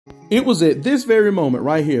It was at this very moment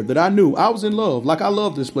right here that I knew I was in love. Like, I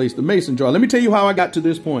love this place, the Mason Jar. Let me tell you how I got to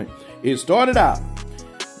this point. It started out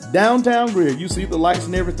downtown Greer. You see the lights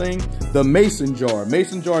and everything. The Mason Jar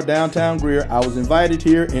downtown Greer. I was invited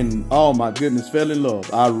here and oh my goodness, fell in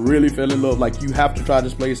love. I really fell in love. Like, you have to try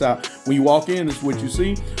this place out. When you walk in, this is what you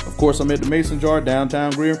see. Of course, I'm at the Mason Jar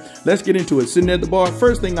downtown Greer. Let's get into it. Sitting at the bar,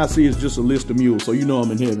 first thing I see is just a list of mules, so you know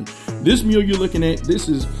I'm in heaven. This mule you're looking at, this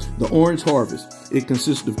is the Orange Harvest. It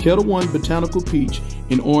consists of Kettle One Botanical Peach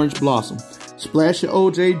and Orange Blossom. Splash of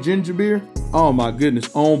OJ ginger beer. Oh my goodness,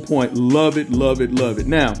 on point. Love it, love it, love it.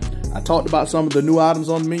 Now, I talked about some of the new items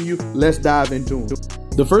on the menu. Let's dive into them.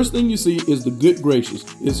 The first thing you see is the Good Gracious.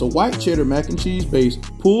 It's a white cheddar mac and cheese base,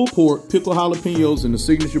 pulled pork, pickled jalapenos, and the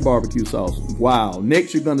signature barbecue sauce. Wow.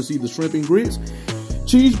 Next, you're gonna see the shrimp and grits.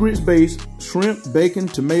 Cheese grits base, shrimp, bacon,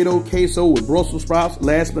 tomato, queso with Brussels sprouts.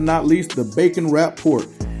 Last but not least, the bacon wrapped pork.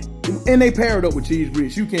 And they pair it up with cheese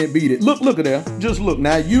grits. You can't beat it. Look at that. Just look.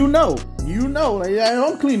 Now, you know. Like, I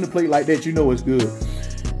don't clean the plate like that. You know it's good.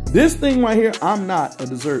 This thing right here, I'm not a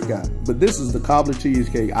dessert guy, but this is the cobbler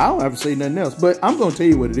cheesecake. I don't have to say nothing else, but I'm going to tell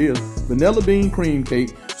you what it is. Vanilla bean cream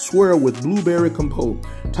cake, swirled with blueberry compote,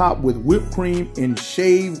 topped with whipped cream and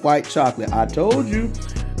shaved white chocolate. I told you,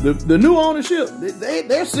 the new ownership,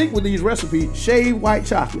 they're sick with these recipes. Shaved white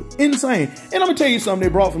chocolate. Insane. And I'm going to tell you something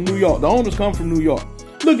they brought from New York. The owners come from New York.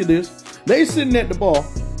 Look at this. They sitting at the bar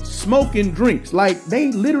smoking drinks. Like,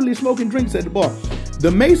 they literally smoking drinks at the bar.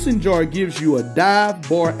 The Mason Jar gives you a dive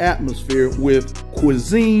bar atmosphere with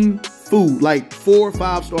cuisine food, like 4- or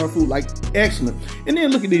 5-star food, like excellent. And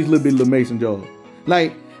then look at these little bitty Mason Jars.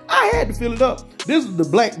 Like, I had to fill it up. This is the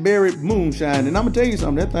blackberry moonshine, and I'm gonna tell you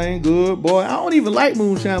something, that thing good, boy. I don't even like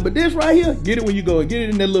moonshine, but this right here, get it when you go, get it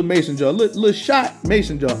in that little Mason Jar, little shot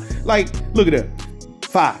Mason Jar. Like, look at that,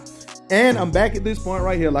 5. And I'm back at this point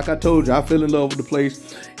right here. Like I told you, I fell in love with the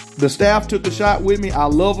place. The staff took a shot with me. I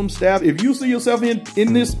love them, staff. If you see yourself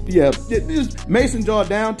in this, this Mason Jar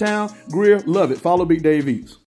downtown Greer, love it. Follow Big Dave Eats.